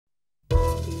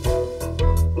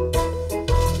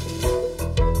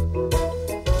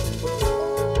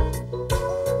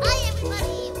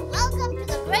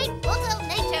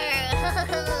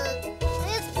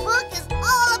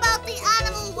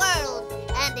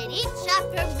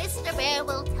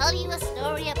here will tell you a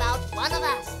story about one of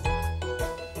us.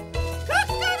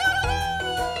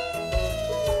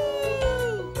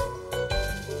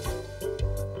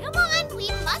 Come on, we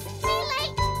mustn't be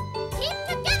late. Keep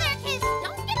together, kids.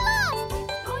 Don't get lost.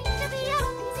 It's going to be a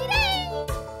busy day.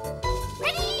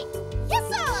 Ready? Yes,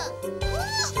 sir.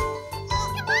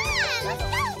 Come on, let's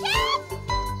go, kids.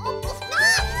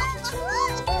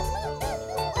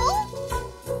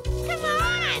 Come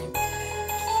on.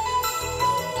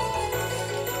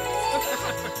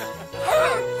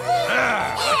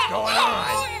 What's going on?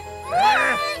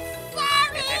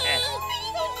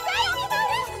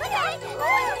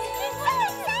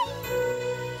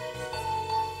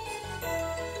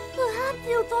 Perhaps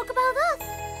you'll talk about us.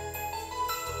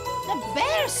 The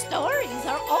bear stories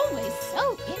are always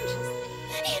so interesting.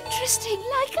 Interesting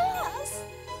like us.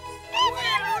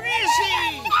 Where is he?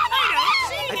 I don't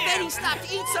see I bet he stopped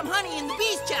to eat some honey in the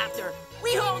bees chapter.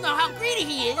 We all know how greedy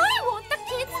he is. I want the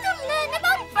kids to learn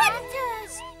about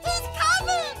predators. He's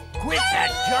coming. Quit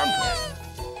that jumping.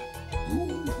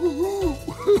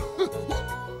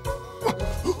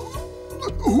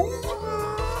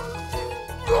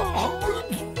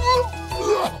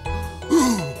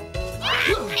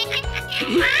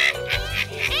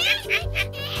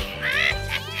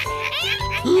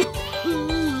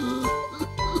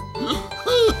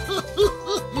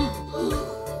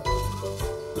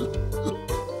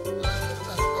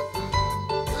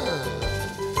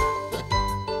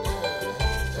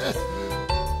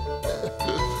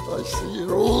 I see it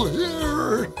all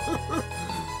here.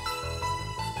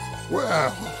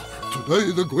 Well,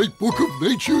 today the great book of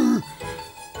nature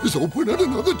is open at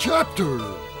another chapter.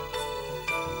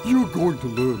 You're going to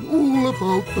learn all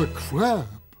about the crab.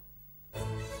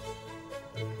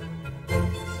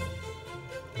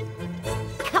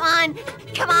 Come on,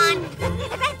 come on.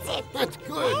 That's it. That's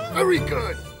good. Very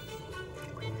good.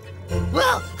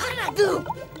 Well, how did I do?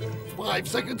 5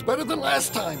 seconds better than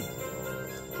last time.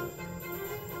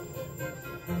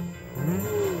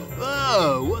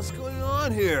 Oh, what's going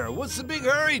on here? What's the big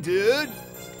hurry, dude?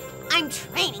 I'm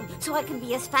training so I can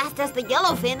be as fast as the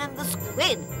yellowfin and the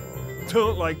squid.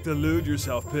 Don't like delude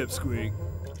yourself, Pipsqueak.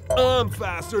 I'm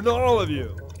faster than all of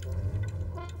you.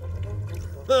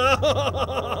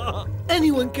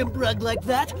 Anyone can brag like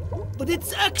that, but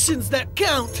it's actions that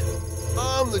count.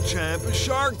 I'm the champ of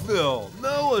Sharkville.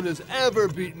 No one has ever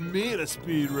beaten me in a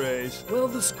speed race. Well,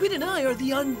 the squid and I are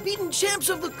the unbeaten champs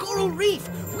of the coral reef.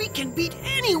 We can beat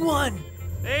anyone.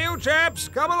 Hey, you chaps,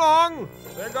 come along.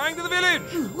 We're going to the village.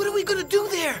 What are we gonna do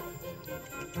there?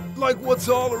 Like, what's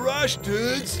all the rush,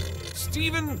 dudes?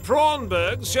 Stephen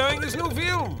Prawnberg's showing his new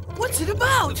film. What's it The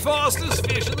about? fastest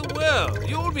fish in the world.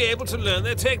 You'll be able to learn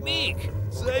their technique.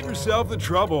 Save yourself the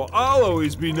trouble. I'll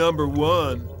always be number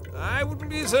one. I wouldn't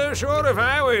be so sure if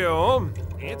I were you.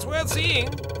 It's worth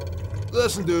seeing.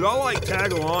 Listen, dude, I'll like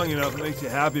tag along enough if it makes you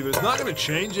happy, but it's not gonna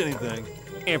change anything.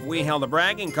 If we held a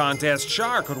bragging contest,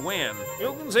 Shark could win.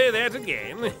 You can say that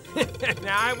again.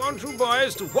 Now I want you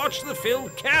boys to watch the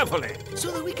film carefully.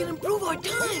 So that we can improve our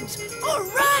times. All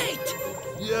right.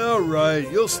 Yeah, right.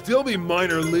 You'll still be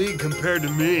minor league compared to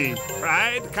me.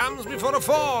 Pride comes before a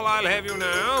fall, I'll have you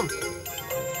know.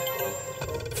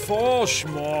 Fall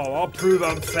schmall. I'll prove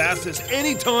I'm fastest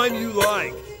anytime you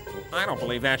like. I don't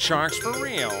believe that shark's for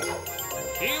real.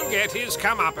 He'll get his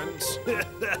comeuppance.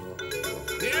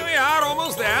 Here we are,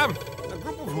 almost there. A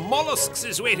group of mollusks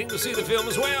is waiting to see the film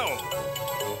as well.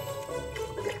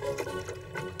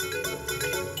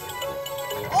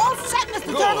 All set, Mr.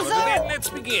 Good, Turtle, then let's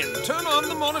begin. Turn on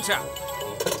the monitor.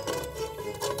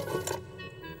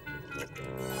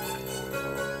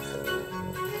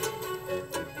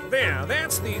 There,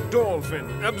 that's the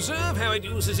dolphin. Observe how it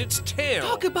uses its tail.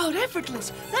 Talk about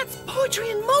effortless. That's poetry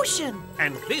in motion.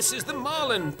 And this is the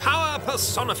marlin, power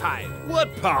personified.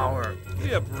 What power? Give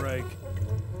me a break.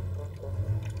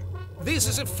 This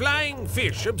is a flying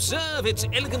fish. Observe its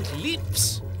elegant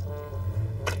leaps.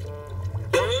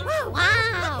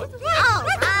 Wow. All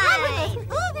right.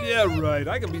 Yeah, right.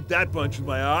 I can beat that bunch with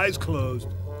my eyes closed.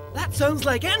 That sounds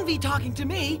like Envy talking to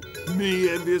me. Me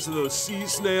envious of those sea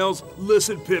snails?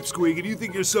 Listen, Pipsqueak, if you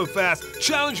think you're so fast,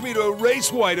 challenge me to a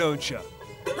race, why don't you?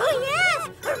 Oh, yes.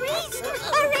 A race.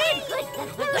 A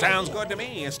race. Sounds good to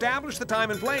me. Establish the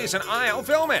time and place, and I'll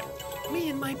film it. Me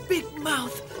and my big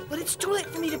mouth. But it's too late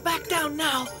for me to back down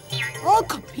now. I'll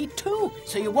compete too,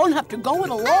 so you won't have to go it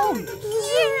alone.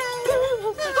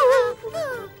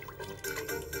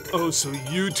 Oh, so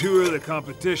you two are the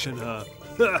competition, huh?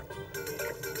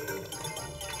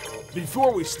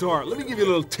 Before we start, let me give you a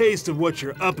little taste of what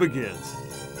you're up against.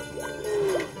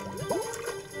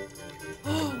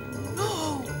 Oh,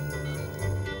 no.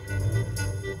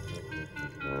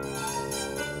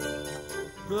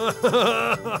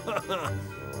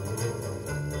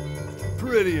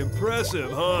 Pretty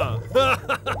impressive, huh?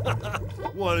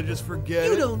 Wanna just forget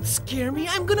You it? don't scare me.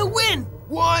 I'm gonna win.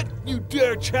 What? You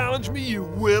dare challenge me, you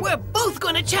wimp? We're both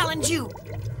gonna challenge you.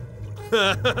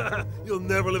 You'll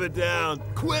never live it down.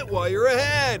 Quit while you're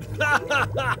ahead.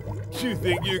 You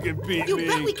think you can beat You me?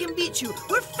 bet we can beat you.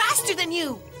 We're faster than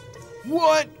you.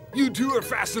 What? You two are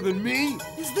faster than me?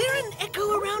 Is there an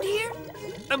echo around here?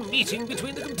 A meeting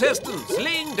between the contestants,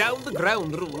 laying down the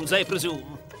ground rules, I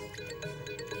presume.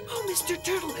 Oh, Mr.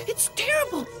 Turtle, it's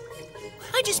terrible.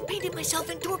 I just painted myself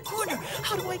into a corner.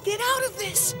 How do I get out of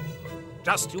this?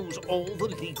 Just use all the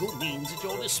legal means at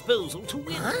your disposal to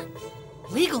win. Huh?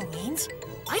 Legal means?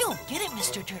 I don't get it,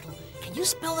 Mr. Turtle. Can you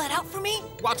spell that out for me?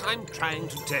 What I'm trying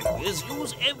to tell you is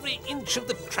use every inch of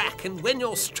the track, and when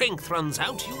your strength runs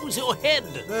out, use your head.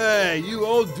 Hey, you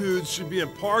old dudes should be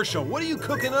impartial. What are you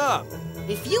cooking up?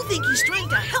 If you think he's trying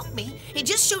to help me, it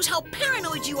just shows how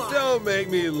paranoid you are. Don't make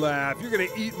me laugh. You're gonna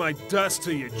eat my dust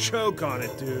till you choke on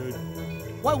it, dude.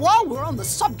 Well, while we're on the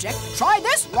subject, try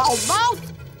this,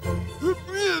 loudmouth.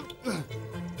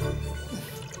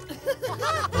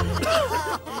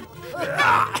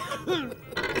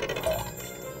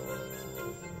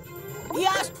 He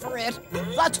asked for it.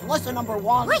 That's lesson number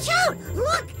 1. Watch out!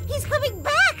 Look, he's coming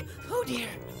back! Oh dear,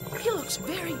 he looks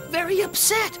very, very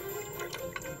upset.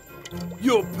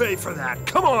 You'll pay for that.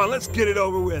 Come on, let's get it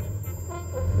over with.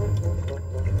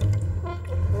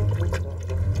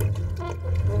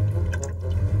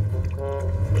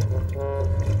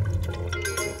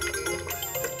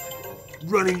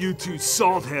 Running you two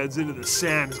saltheads into the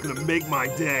sand is gonna make my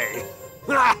day.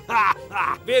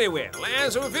 Very well.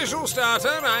 As an official starter,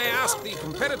 I ask the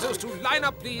competitors to line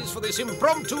up, please, for this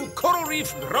impromptu Coral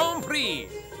Reef Grand Prix.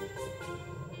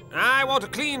 I want a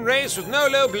clean race with no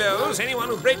low blows. Anyone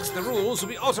who breaks the rules will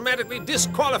be automatically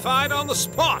disqualified on the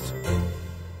spot.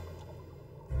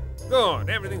 Good.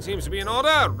 Everything seems to be in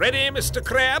order. Ready, Mr.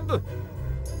 Crab?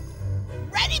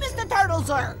 Ready, Mr. Turtle,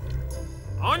 sir.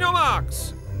 On your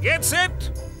marks. Get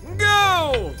set.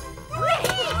 Go! Hooray!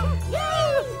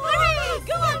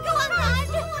 Go on, guys!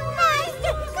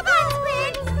 Come on,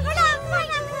 Squid!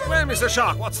 Well, Mr.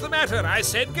 Shark, what's the matter? I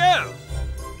said go.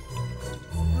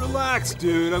 Relax,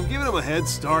 dude. I'm giving him a head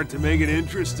start to make it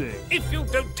interesting. If you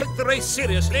don't take the race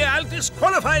seriously, I'll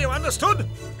disqualify you, understood?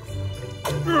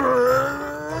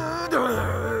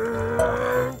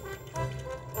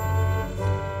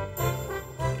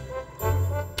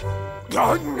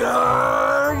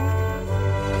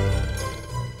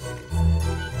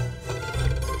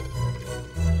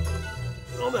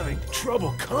 I'm having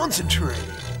trouble concentrating.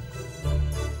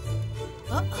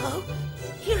 Uh-oh.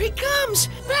 Here he comes!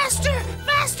 Faster!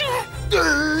 Faster!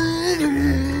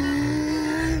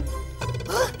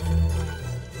 Huh?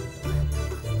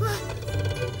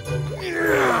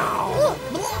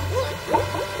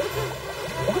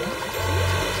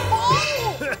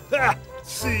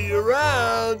 See you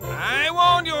around. I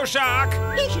warned you, Shark.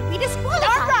 He should be disqualified.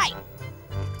 All right.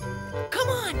 Come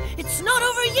on! It's not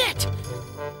over yet!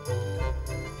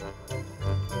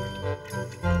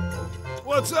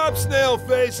 What's up, snail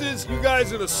faces? You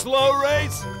guys in a slow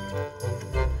race?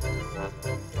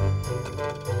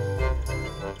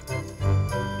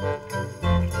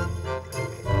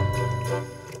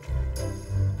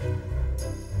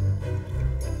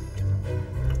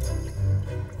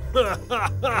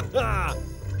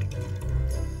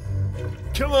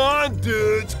 Come on,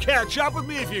 dudes. Catch up with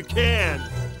me if you can.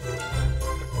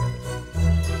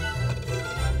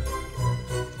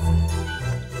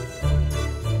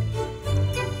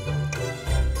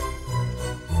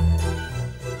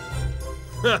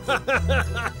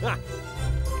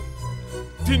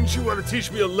 Didn't you want to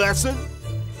teach me a lesson?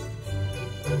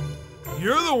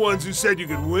 You're the ones who said you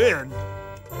could win.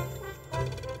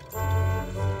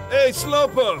 Hey,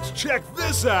 slowpokes, check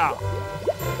this out.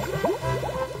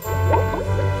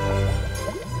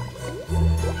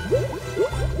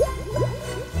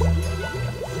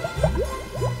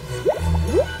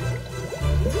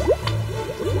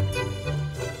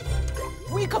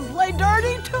 We can play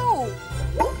dirty, too.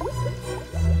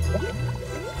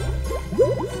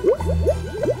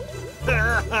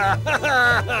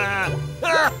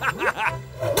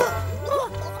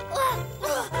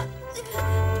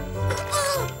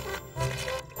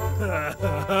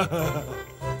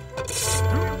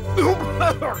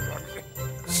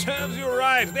 Serves you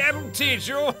right. That'll teach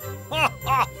you.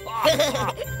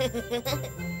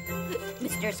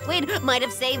 Mr. Squid might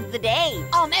have saved the day.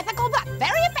 Unethical, but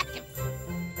very effective.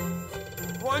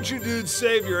 Why don't you dudes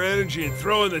save your energy and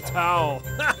throw in the towel?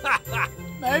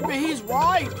 Maybe he's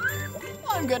right.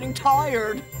 I'm getting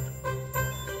tired.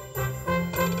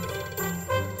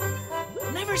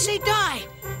 say die.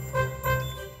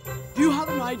 Do you have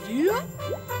an idea?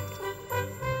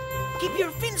 Keep your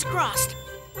fins crossed.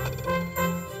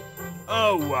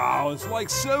 Oh, wow. It's like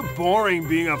so boring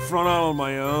being up front on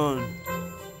my own.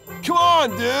 Come on,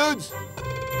 dudes.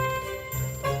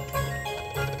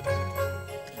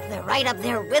 They're right up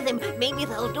there with him. Maybe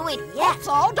they'll do it yet. That's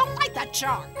all. Don't like that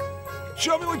shark.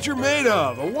 Show me what you're made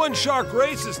of. A one-shark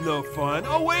race is no fun.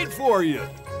 I'll wait for you.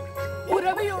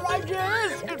 Whatever your idea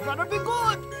is, it better be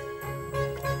good.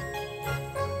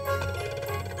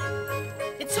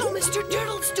 It's all Mr.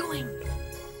 Turtle's doing.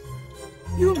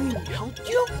 You mean he helped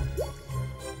you?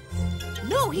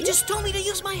 No, he just told me to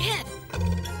use my head.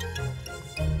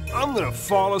 I'm gonna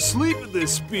fall asleep at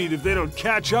this speed if they don't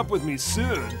catch up with me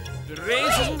soon. The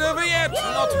race isn't over yet,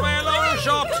 not by a long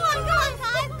shot. Come on, guys.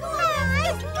 Come on,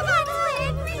 Squid. Come on.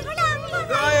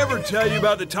 Did I ever tell you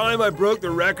about the time I broke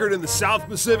the record in the South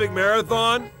Pacific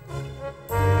Marathon?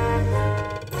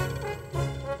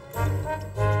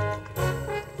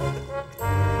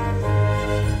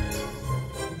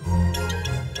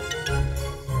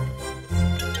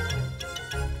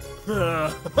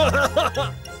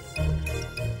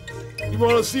 You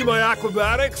want to see my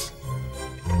acrobatics?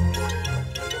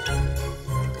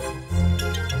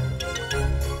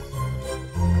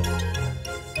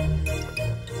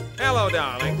 Hello,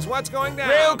 darlings. What's going down?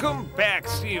 Welcome back,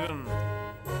 Stephen.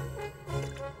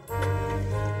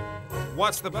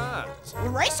 What's the buzz? The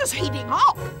race is heating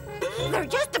up. They're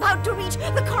just about to reach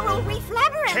the coral reef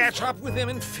labyrinth. Catch up with them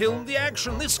and film the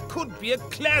action. This could be a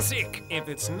classic. If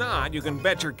it's not, you can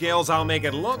bet your gills I'll make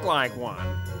it look like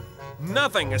one.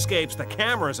 Nothing escapes the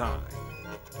camera's eye.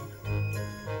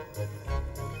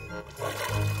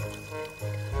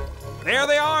 There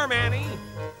they are, Manny.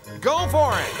 Go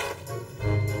for it.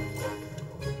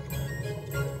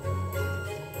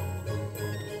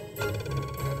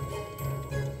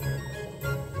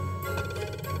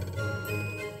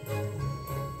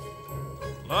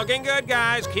 Looking good,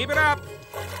 guys. Keep it up.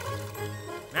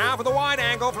 Now for the wide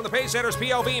angle from the pace setter's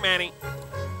POV, Manny.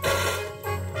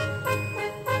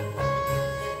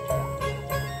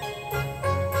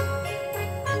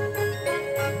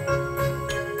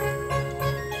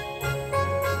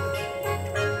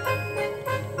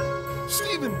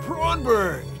 Stephen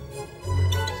Braunberg.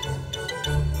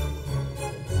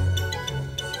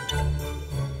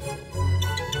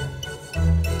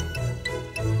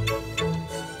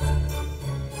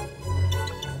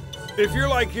 If you're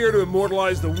like here to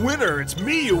immortalize the winner, it's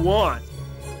me you want.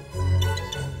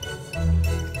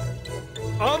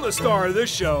 I'm the star of this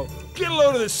show. Get a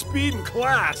load of this speed and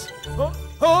class.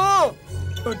 Huh?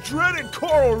 A dreaded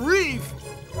coral reef?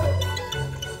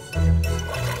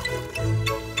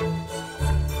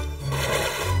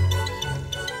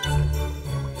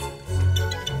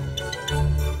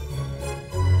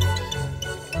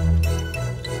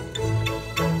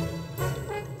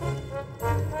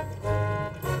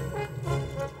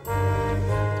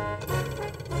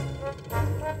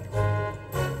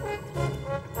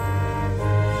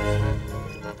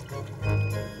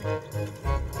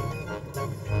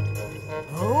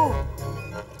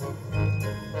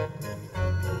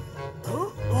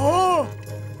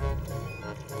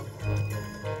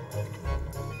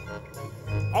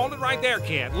 Hold it right there,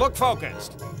 kid. Look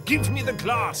focused. Give me the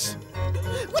glass.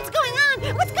 What's going on?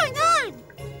 What's going on?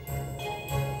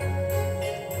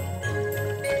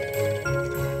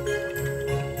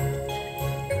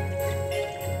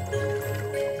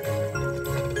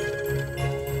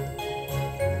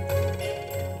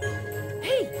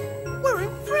 Hey, we're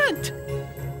in front.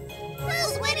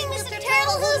 Who's winning, Mr.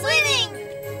 Turtle? Who's winning?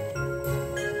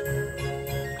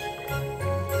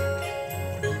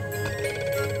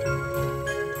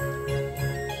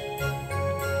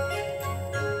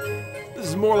 This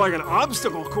is more like an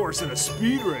obstacle course than a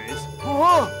speed race.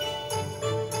 Huh?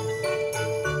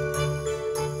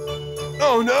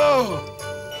 Oh no!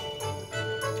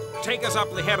 Take us up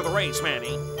to the head of the race,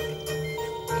 Manny.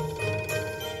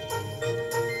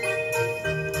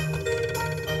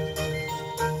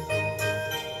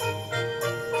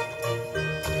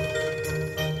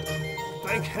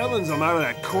 Thank heavens I'm out of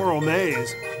that coral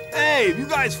maze. Hey, have you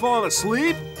guys fallen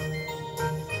asleep?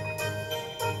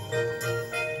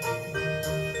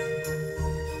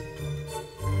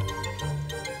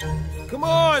 Come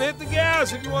on, hit the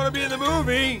gas if you want to be in the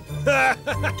movie.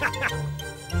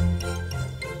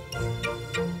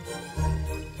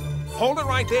 Hold it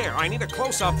right there. I need a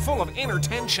close-up full of inner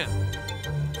tension.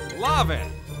 Love it.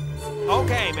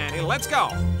 Okay, Manny, let's go.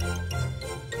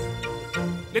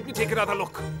 Let me take another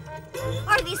look.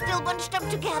 Are they still bunched up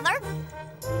together?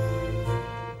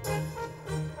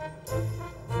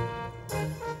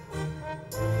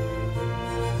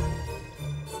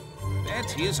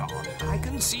 is odd. I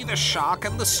can see the shark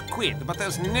and the squid, but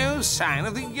there's no sign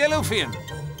of the yellowfin.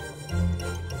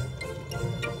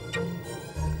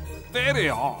 Very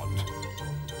odd.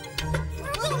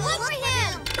 Look for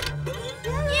him!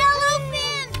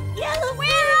 Yellowfin! Yellowfin!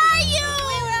 Where are you?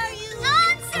 Where are you?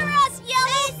 Answer us,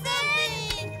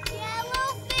 Yellowfin!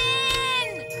 Yellowfin!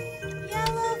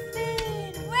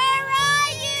 Yellowfin! Where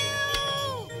are you?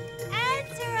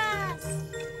 Answer us!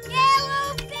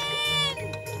 Yellowfin!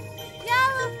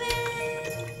 Yellowfin!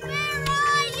 Where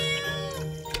are you?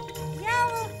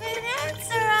 Yellowfin,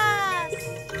 answer us!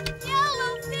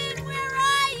 Yellowfin, where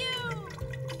are you?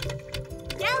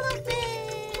 Yellowfin!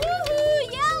 Woohoo!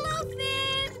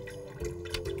 Yellowfin!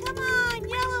 Come on,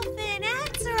 Yellowfin,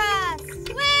 answer us!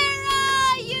 Where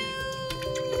are you?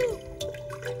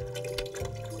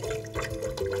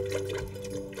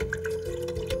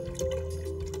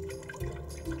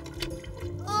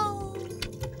 Oh!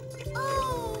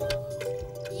 Oh!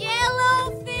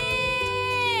 Yellowfin!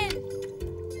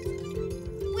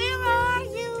 Where are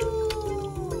you?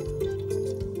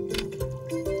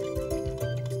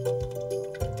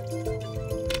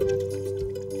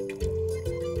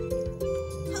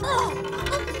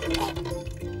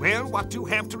 Well, what do you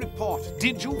have to report?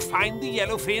 Did you find the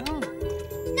yellowfin?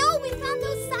 No, we found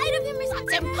no sight of him. It's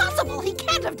impossible. He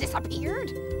can't have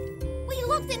disappeared. We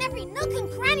looked in every nook and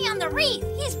cranny on the reef.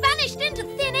 He's vanished into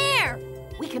thin air.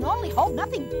 We can only hope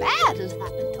nothing bad has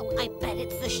happened to him. I bet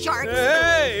it's the sharks.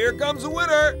 Hey, here comes the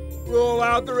winner. Roll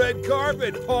out the red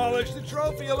carpet, polish the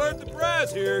trophy, alert the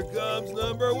press. Here comes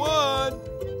number one.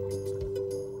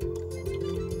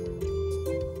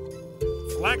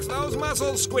 Flex those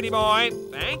muscles, Squiddy boy.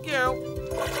 Thank you.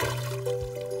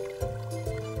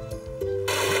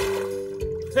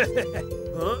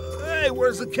 Huh? Hey,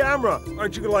 where's the camera?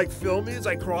 Aren't you gonna, like, film me as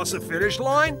I cross the finish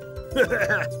line?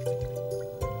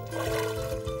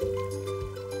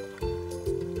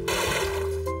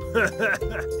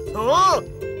 Huh?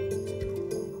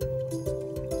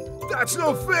 That's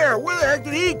no fair! Where the heck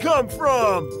did he come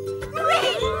from?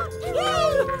 Hooray!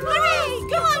 Yay! Hooray!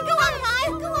 Go on,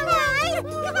 Clive! Go on, Clive!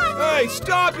 Come on! Hey,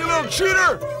 stop, you little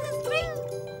cheater!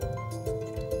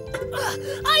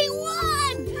 I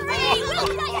won! Hooray! Well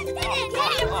done, you did it!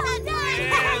 Hey, well done!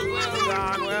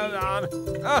 Yes, well done.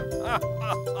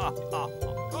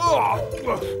 Oh,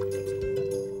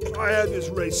 I had this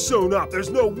race sewn up. There's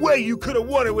no way you could have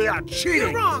won it without cheating.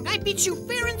 You're wrong. I beat you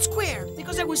fair and square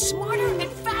because I was smarter and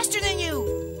faster than you.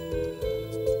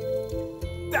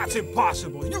 That's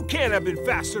impossible. You can't have been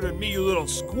faster than me, you little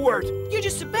squirt. You're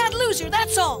just a bad loser,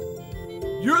 that's all.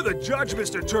 You're the judge,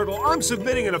 Mr. Turtle. I'm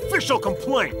submitting an official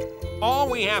complaint. All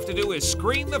we have to do is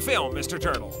screen the film, Mr.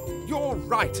 Turtle. You're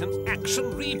right, an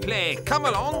action replay. Come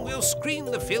along, we'll screen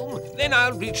the film, then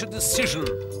I'll reach a decision.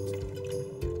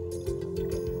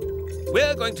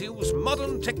 We're going to use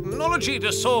modern technology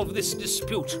to solve this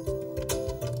dispute.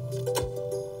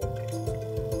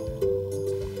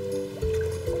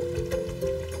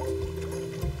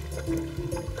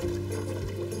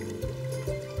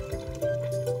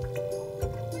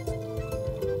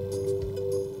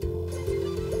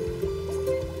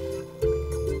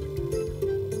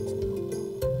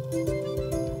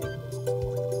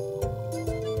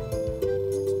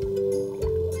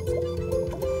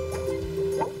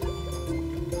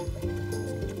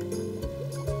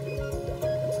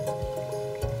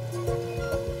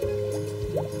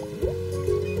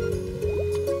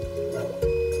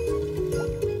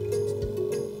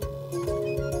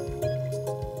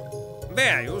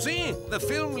 There, you see? The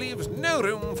film leaves no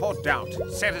room for doubt.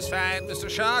 Satisfied, Mr.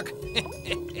 Shark?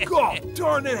 God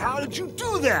darn it, how did you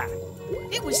do that?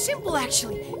 It was simple,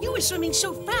 actually. You were swimming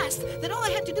so fast that all I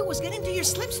had to do was get into your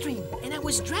slipstream, and I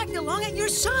was dragged along at your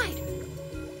side.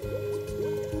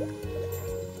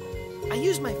 I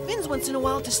used my fins once in a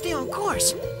while to stay on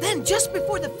course. Then, just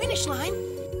before the finish line,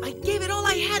 I gave it all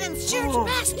I had and surged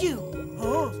past you.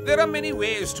 Huh? There are many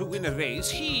ways to win a race.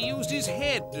 He used his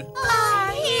head.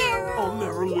 Our hero! I'll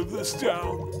never live this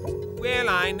down. Well,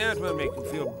 I know it will make you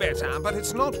feel better, but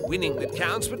it's not winning that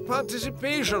counts, but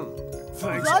participation.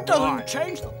 Thanks That a lot. doesn't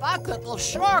change the fact that the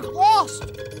shark lost.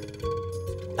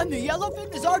 And the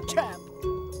yellowfin is our champ.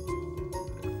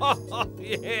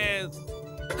 Yes.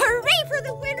 Hooray for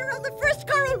the winner of the first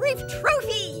Coral Reef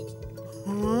Trophy!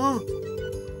 Huh?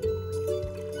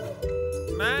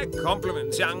 My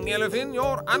compliments, young Yellowfin.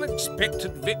 Your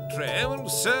unexpected victory will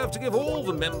serve to give all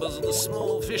the members of the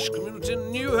small fish community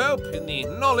new hope in the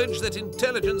knowledge that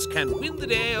intelligence can win the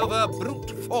day over brute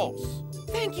force.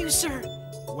 Thank you, sir.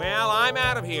 Well, I'm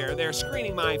out of here. They're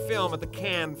screening my film at the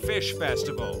Cannes Fish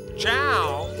Festival.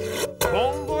 Ciao.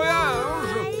 Bon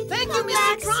voyage. Thank you,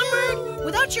 Mr. Tromberg.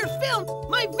 Without your film,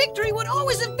 my victory would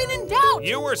always have been in doubt.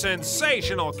 You were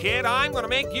sensational, kid. I'm gonna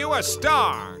make you a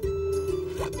star.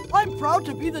 I'm proud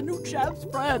to be the new champ's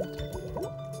friend.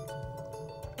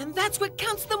 And that's what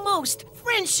counts the most,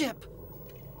 friendship.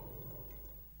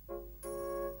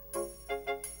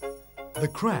 The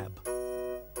crab.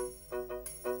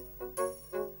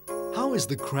 How is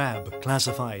the crab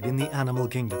classified in the animal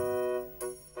kingdom?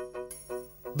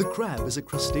 The crab is a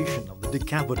crustacean of the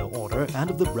Decapoda order and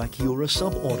of the Brachyura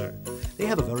suborder. They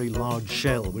have a very large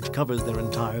shell which covers their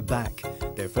entire back.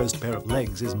 Their first pair of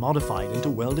legs is modified into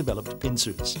well-developed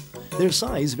pincers. Their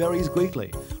size varies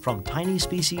greatly, from tiny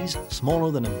species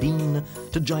smaller than a bean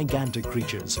to gigantic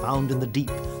creatures found in the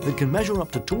deep that can measure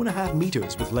up to 2.5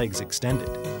 meters with legs extended.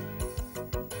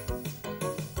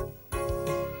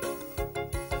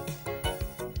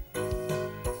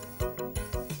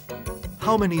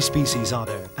 How many species are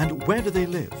there, and where do they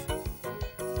live?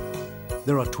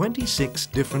 There are 26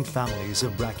 different families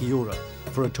of Brachyura,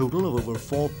 for a total of over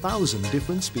 4,000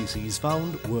 different species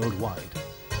found worldwide.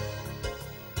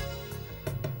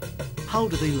 How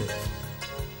do they live?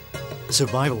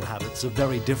 Survival habits are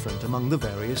very different among the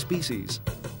various species.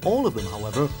 All of them,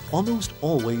 however, almost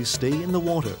always stay in the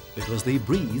water because they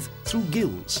breathe through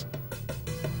gills.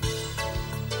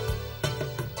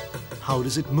 How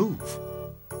does it move?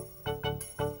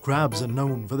 Crabs are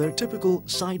known for their typical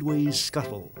sideways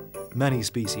scuttle. Many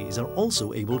species are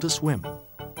also able to swim.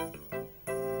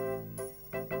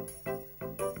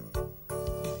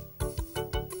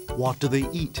 What do they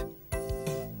eat?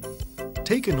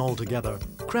 Taken all together,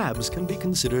 crabs can be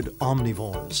considered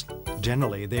omnivores.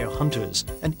 Generally, they are hunters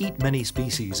and eat many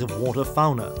species of water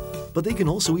fauna, but they can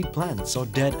also eat plants or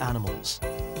dead animals.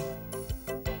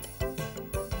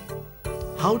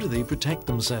 How do they protect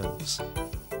themselves?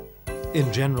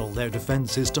 In general, their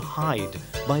defense is to hide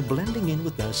by blending in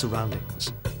with their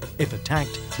surroundings. If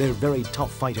attacked, they're very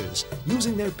tough fighters,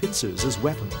 using their pincers as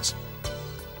weapons.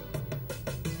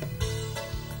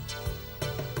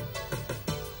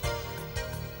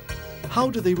 How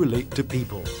do they relate to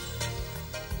people?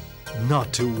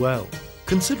 Not too well,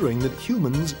 considering that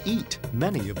humans eat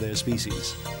many of their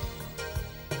species.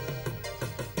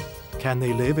 Can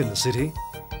they live in the city?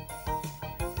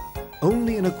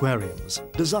 Only in aquariums,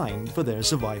 designed for their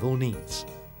survival needs.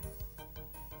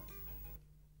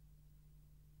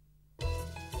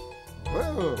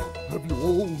 Well, have you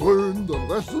all learned the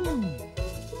lesson?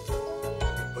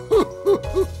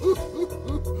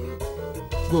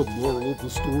 The moral of the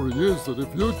story is that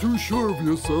if you're too sure of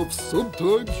yourself,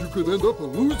 sometimes you could end up a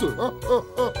loser.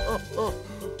 Oh,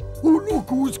 look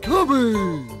who's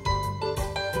coming!